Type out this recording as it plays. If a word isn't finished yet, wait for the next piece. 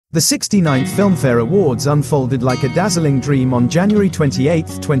The 69th Filmfare Awards unfolded like a dazzling dream on January 28,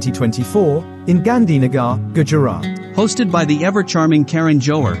 2024, in Gandhinagar, Gujarat. Hosted by the ever-charming Karan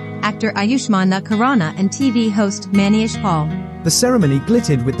Johar, actor Ayushmann Khurrana and TV host Maniesh Paul. The ceremony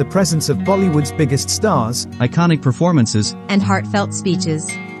glittered with the presence of Bollywood's biggest stars, iconic performances, and heartfelt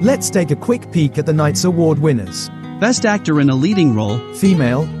speeches. Let's take a quick peek at the night's award winners. Best Actor in a Leading Role,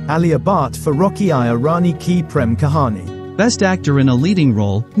 Female, Alia Bhatt for Ayushmann Khurrana Ki Prem Kahani. Best Actor in a Leading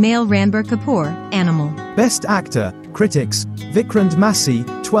Role, Male Ranbir Kapoor, Animal. Best Actor, Critics, Vikrant Massey,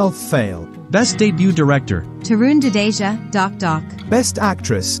 12th Fail. Best Debut Director, Tarun Jadeja, Doc. Best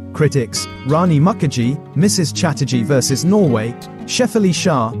Actress, Critics, Rani Mukherjee, Mrs. Chatterjee vs. Norway, Shefali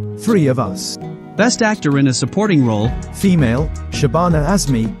Shah, Three of Us. Best Actor in a Supporting Role, Female, Shabana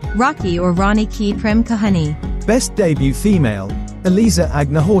Azmi, Rocky or Rani Ki Prem Kahani. Best Debut Female, Eliza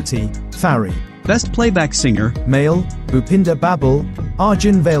Agnihotri, Fari. Best Playback Singer, Male, Bhupinder Babal,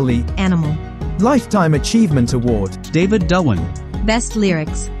 Arjun Vaili. Animal. Lifetime Achievement Award, David Dhawan. Best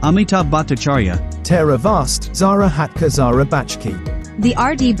Lyrics, Amitabh Bhattacharya. Tara Vast, Zara Hatka Zara Bachki. The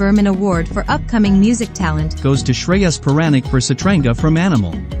R.D. Burman Award for Upcoming Music Talent Goes to Shreyas Puranik for Satranga from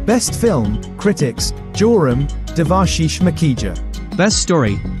Animal. Best Film, Critics, Joram, Devashish Makija. Best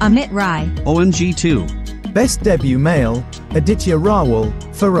Story, Amit Rai. OMG 2. Best Debut Male, Aditya Rawal,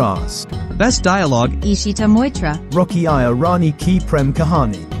 Faraz. Best Dialogue, Ishita Moitra. Ayushmann Khurrana Ki Prem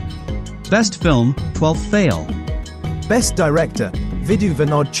Kahani. Best Film, 12th Fail. Best Director, Vidhu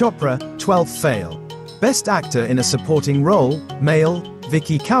Vinod Chopra, 12th Fail. Best Actor in a Supporting Role, Male,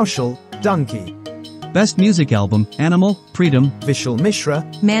 Vicky Kaushal, Dunki. Best Music Album, Animal, Preetam. Vishal Mishra,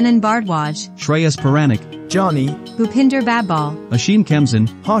 Manan Bardwaj. Shreyas Puranik. Jani, Bhupinder Babal. Ashim Kemzan.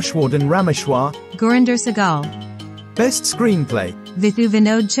 Harshwardhan Rameshwar. Gurinder Sagal. Best Screenplay, Vidhu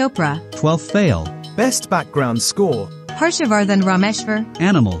Vinod Chopra. 12th Fail. Best Background Score, Harshavardhan Rameshwar.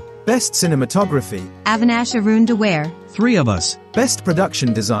 Animal. Best Cinematography, Avinash Arun Dewar. Three of Us. Best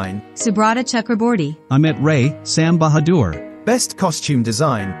Production Design, Subrata Chakraborty. Amit Ray, Sam Bahadur. Best Costume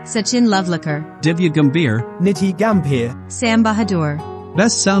Design, Sachin Lovelekar. Divya Gambhir. Nidhi Gambhir, Sam Bahadur.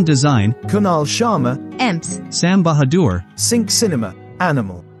 Best Sound Design, Kunal Sharma, EMPS. Sam Bahadur. Sync Cinema,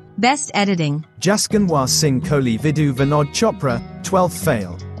 Animal. Best Editing, Jaskanwar Singh Kohli Vidhu Vinod Chopra, 12th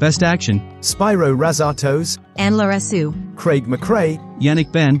Fail. Best Action, Spyro Razatos, Anla Rasu. Craig McRae,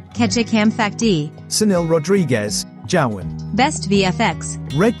 Yannick Ben. Ketchik Hamfakdi. Sunil Rodriguez, Jawan. Best VFX,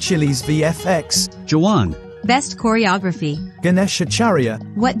 Red Chilies VFX, Jawan. Best Choreography, Ganesh Acharya,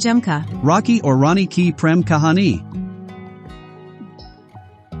 What Jumka. Rocky or Rani Ki Prem Kahani.